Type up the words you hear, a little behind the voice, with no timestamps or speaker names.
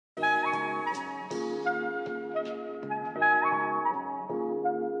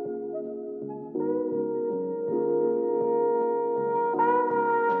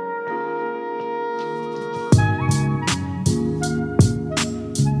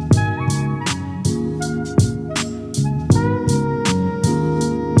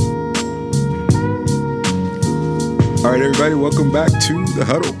All right, everybody, welcome back to The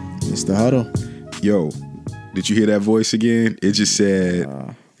Huddle. It's The Huddle. Yo, did you hear that voice again? It just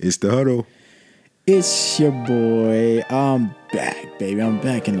said, it's The Huddle. It's your boy. I'm back, baby. I'm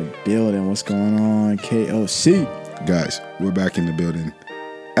back in the building. What's going on, KOC? Guys, we're back in the building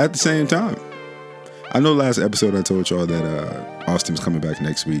at the same time. I know last episode I told y'all that Austin's coming back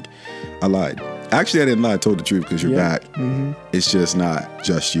next week. I lied. Actually, I didn't lie. I told the truth because you're back. Mm-hmm. It's just not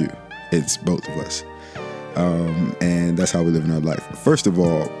just you. It's both of us. And that's how we live in our life. First of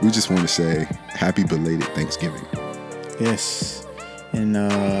all, we just want to say happy belated Thanksgiving. Yes. And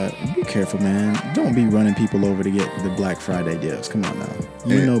be careful, man. Don't be running people over to get the Black Friday deals. Come on now.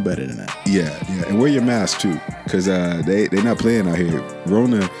 You know better than that. Yeah. And wear your mask too, because they're not playing out here.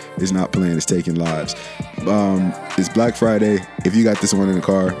 Rona is not playing. It's taking lives. It's Black Friday. If you got this one in the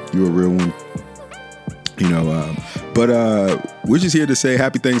car, you're a real one. But we're just here to say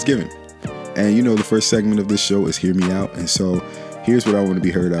happy Thanksgiving. And the first segment of this show is Hear Me Out. And so here's what I want to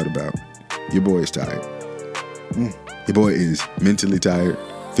be heard out about. Your boy is tired. Your boy is mentally tired,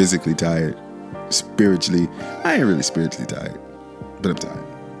 physically tired, spiritually. I ain't really spiritually tired, but I'm tired.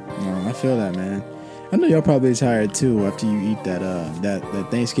 No, I feel that, man. I know y'all probably tired too after you eat that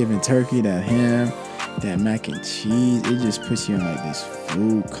Thanksgiving turkey, that ham, that mac and cheese. It just puts you in like this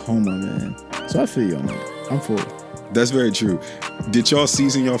food coma, man. So I feel you on that. I'm full. That's very true. Did y'all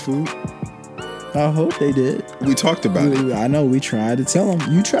season your food? I hope they did. We talked about it. I know we tried to tell them.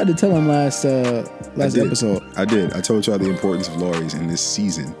 You tried to tell them last episode. I did. I told y'all the importance of Lawry's in this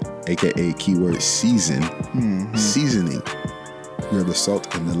season, aka keyword season. Mm-hmm. Seasoning. You're the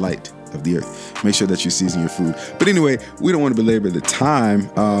salt and the light of the earth. Make sure that you season your food. But anyway, we don't want to belabor the time.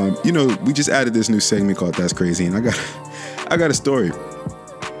 We just added this new segment called That's Crazy, and I got a story.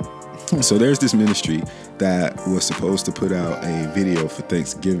 So there's this ministry that was supposed to put out a video for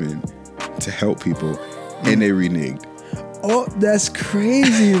Thanksgiving to help people, and they reneged. Oh, that's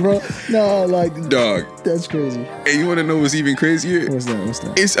crazy, bro. No, like, dog, that's crazy. And you want to know what's even crazier? What's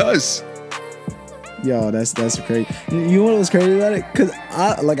that? It's us. Yo, that's crazy. You know what's crazy about it? Because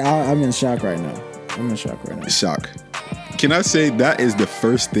I'm in shock right now. Shock. Can I say that is the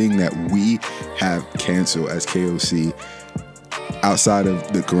first thing that we have canceled as KOC outside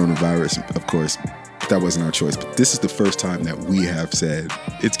of the coronavirus, of course. That wasn't our choice, but this is the first time that we have said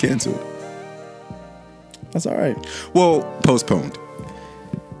it's canceled. That's all right. Well, postponed.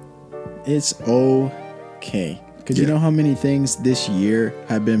 It's okay. Because you know how many things this year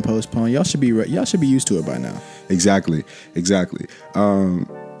have been postponed? Y'all should be used to it by now. Exactly.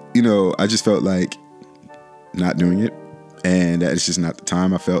 I just felt like not doing it. And that is just not the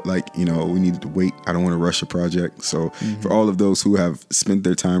time. I felt like, we needed to wait. I don't want to rush a project. So for all of those who have spent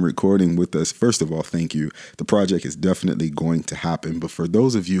their time recording with us, first of all, thank you. The project is definitely going to happen. But for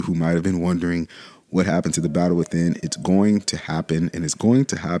those of you who might have been wondering what happened to The Battle Within, it's going to happen. And it's going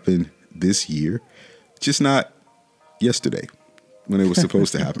to happen this year. Just not yesterday when it was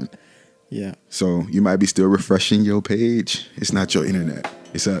supposed to happen. Yeah. So you might be still refreshing your page. It's not your internet.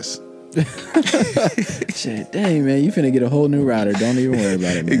 It's us. Shit, dang, man, you finna get a whole new router. Don't even worry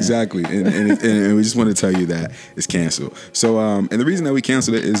about it, man. Exactly. And we just want to tell you that it's canceled. So and the reason that we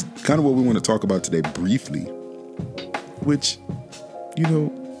canceled it is kind of what we want to talk about today briefly, which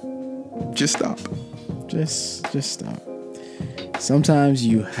just stop. Just stop. Sometimes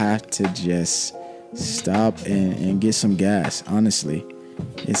you have to just stop and get some gas. Honestly,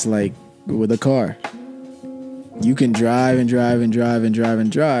 it's like with a car. You can drive,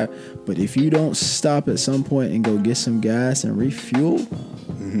 but if you don't stop at some point and go get some gas and refuel,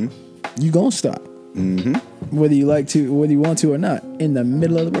 you gonna stop. Mm-hmm. Whether you want to or not, in the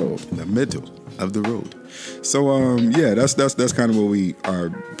middle of the road. In the middle of the road. So that's kind of what we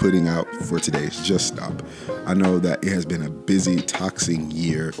are putting out for today. Is just stop. I know that it has been a busy, taxing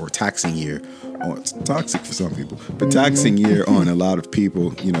year. Oh, it's toxic for some people, but taxing year on a lot of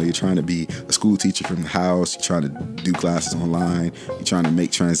people. You're trying to be a school teacher from the house. You're trying to do classes online. You're trying to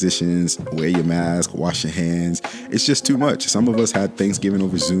make transitions, wear your mask, wash your hands. It's just too much. Some of us had Thanksgiving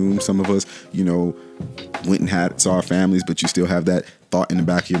over Zoom. Some of us, went and saw our families, but you still have that thought in the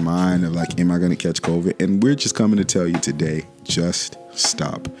back of your mind of like, am I going to catch COVID? And we're just coming to tell you today, just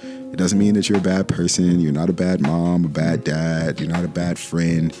stop. It doesn't mean that you're a bad person. You're not a bad mom, a bad dad. You're not a bad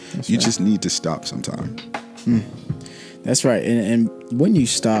friend. You just need to stop sometime. That's right. And when you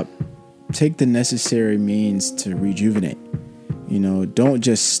stop, take the necessary means to rejuvenate. Don't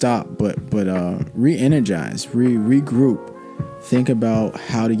just stop, but re-energize, regroup. Think about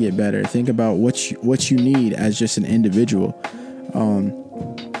how to get better. Think about what you need as just an individual.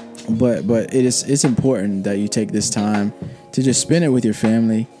 But it's important that you take this time to just spend it with your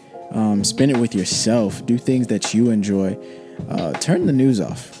family. Spend it with yourself. Do things that you enjoy. Turn the news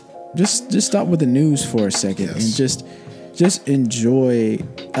off. Just stop with the news for a second and just enjoy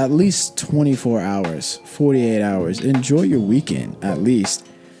at least 24 hours, 48 hours. Enjoy your weekend at least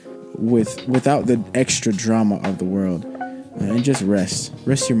without the extra drama of the world. And just rest.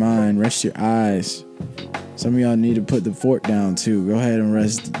 Rest your mind. Rest your eyes. Some of y'all need to put the fork down too. Go ahead and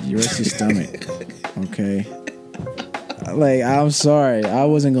rest your stomach. Okay. Like, I'm sorry. I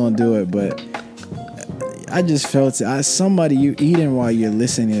wasn't going to do it, but I just felt it. Somebody, you eating while you're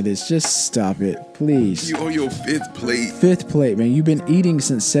listening to this, just stop it, please. You on your 5th plate. 5th plate, man. You've been eating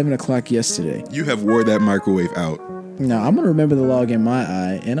since 7 o'clock yesterday. You have wore that microwave out. Now, I'm going to remember the log in my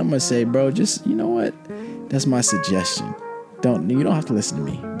eye, and I'm going to say, bro, just, you know what? That's my suggestion. You don't have to listen to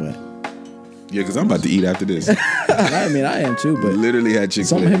me, but... Yeah, because I'm about to eat after this. I mean, I am too, but... Literally had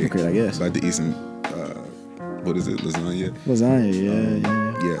Chick-fil-A. So I'm a hypocrite, I guess. About to eat some... what is it? Lasagna? Lasagna,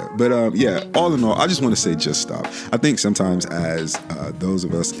 yeah. Yeah, but all in all, I just want to say just stop. I think sometimes as those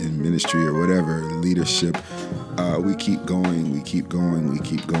of us in ministry or whatever, leadership, we keep going, we keep going, we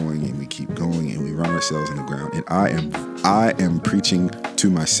keep going, and we keep going, and we run ourselves in the ground. And I am preaching to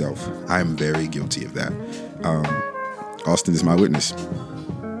myself. I am very guilty of that. Austin is my witness.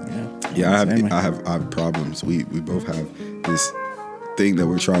 Yeah, I have problems. We both have this thing that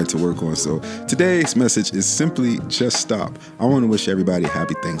we're trying to work on. So today's message is simply just stop. I want to wish everybody a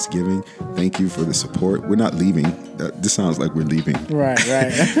happy Thanksgiving. Thank you for the support. We're not leaving. This sounds like we're leaving. Right.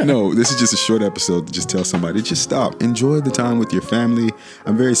 No, this is just a short episode to just tell somebody, just stop. Enjoy the time with your family.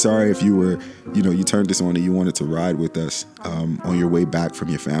 I'm very sorry if you were, you turned this on and you wanted to ride with us on your way back from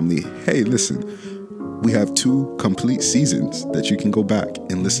your family. Hey, listen, we have 2 complete seasons that you can go back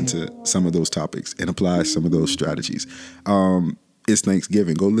and listen to some of those topics and apply some of those strategies. It's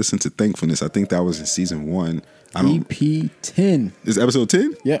Thanksgiving. Go listen to Thankfulness. I think that was in season 1. EP 10. Is episode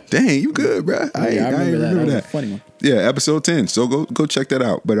 10? Yep. Dang, you good, bro. I remember that. That was a funny one. Yeah, episode 10. So go check that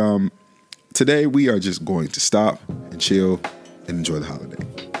out. But today we are just going to stop and chill and enjoy the holiday.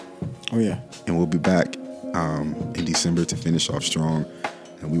 Oh, yeah. And we'll be back in December to finish off strong.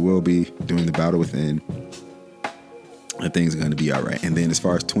 And we will be doing the Battle Within. And things are going to be all right. And then as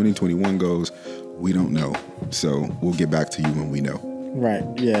far as 2021 goes, we don't know. So we'll get back to you when we know. Right,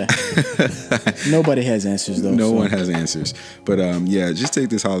 yeah. Nobody has answers, though. No one has answers. But just take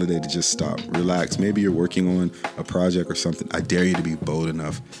this holiday to just stop, relax. Maybe you're working on a project or something. I dare you to be bold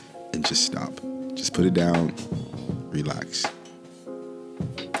enough and just stop. Just put it down, relax.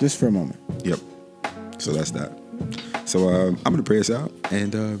 Just for a moment. Yep. So that's that. So I'm going to pray us out,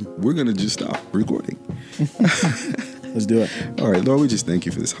 and we're going to just stop recording. Let's do it. All right, Lord, we just thank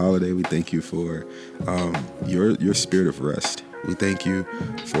you for this holiday. We thank you for your spirit of rest. We thank you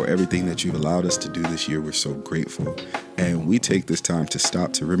for everything that you've allowed us to do this year. We're so grateful. And we take this time to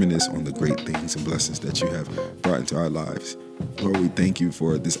stop to reminisce on the great things and blessings that you have brought into our lives. Lord, we thank you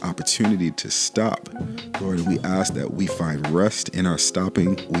for this opportunity to stop. Lord, and we ask that we find rest in our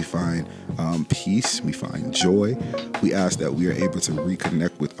stopping. We find peace. We find joy. We ask that we are able to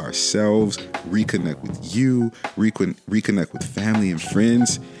reconnect with ourselves, reconnect with you, reconnect with family and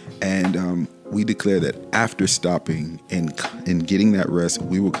friends. And we declare that after stopping and getting that rest,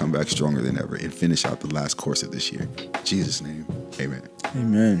 we will come back stronger than ever and finish out the last course of this year. In Jesus' name, amen.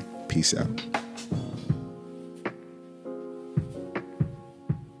 Amen. Peace out.